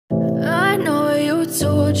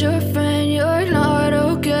told your friend you're not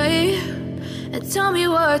okay, and tell me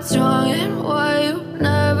what's wrong and why you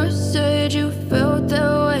never said you felt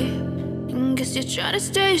that way. And guess you're trying to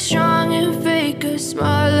stay strong and fake a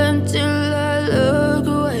smile until I look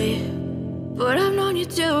away. But I've known you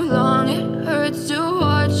too long, it hurts to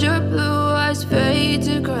watch your blue eyes fade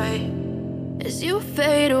to gray as you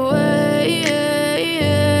fade away,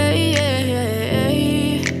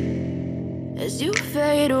 as you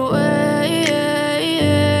fade away.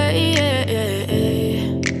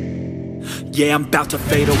 Yeah, I'm about to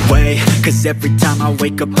fade away, cause every time I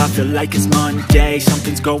wake up I feel like it's Monday.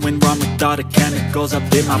 Something's going wrong with all the chemicals up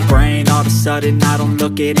in my brain. All of a sudden I don't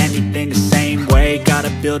look at anything the same way.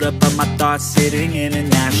 Gotta build up of my thoughts sitting in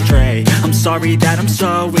an ashtray. I'm sorry that I'm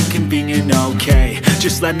so inconvenient, okay.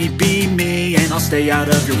 Just let me be me and I'll stay out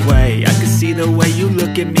of your way. I can see the way you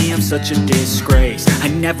look at me, I'm such a disgrace. I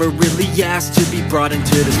never really asked to be brought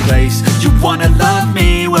into this place. You wanna love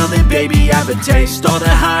me? Well then baby I have a taste. All the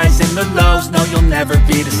highs and the lows, no you'll never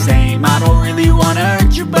be the same. I don't really wanna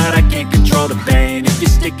hurt you but I can't control the pain. If you're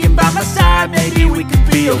sticking by my side maybe we could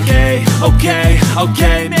be okay.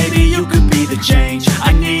 Okay, maybe you could be the change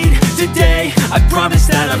I need today. I promise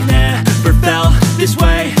that I've never felt this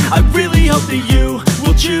way. I really hope that you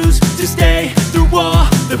will choose to stay through all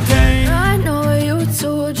the pain. I know you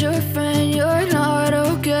told your friend you're not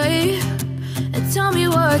okay, and tell me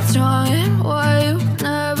what's wrong and why you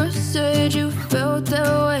never said you felt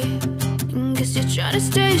that way. And guess you're trying to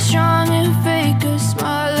stay strong and fake a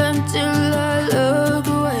smile until I look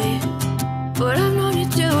away. But I've known you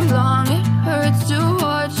too long, it hurts to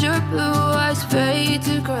watch your blue eyes fade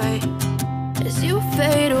to gray as you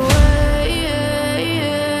fade away,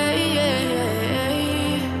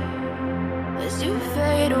 as you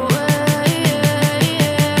fade away,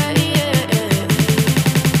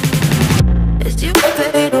 as you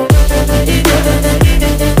fade away.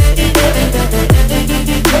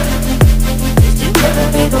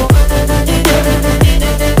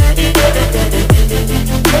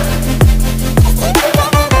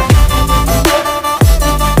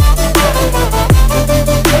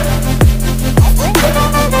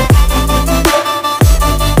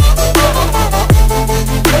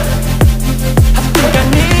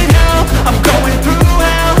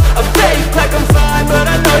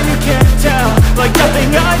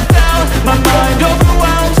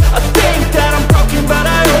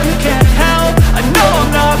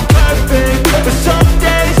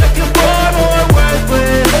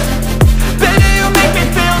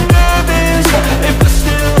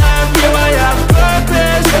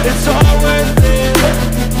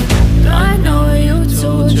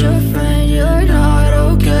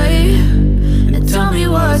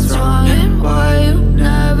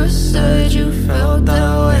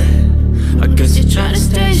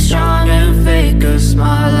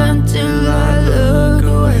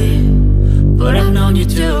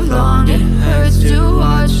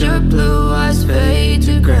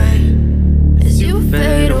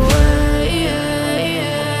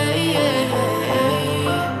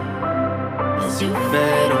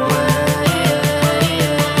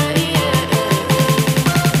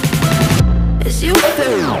 As you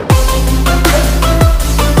fade away.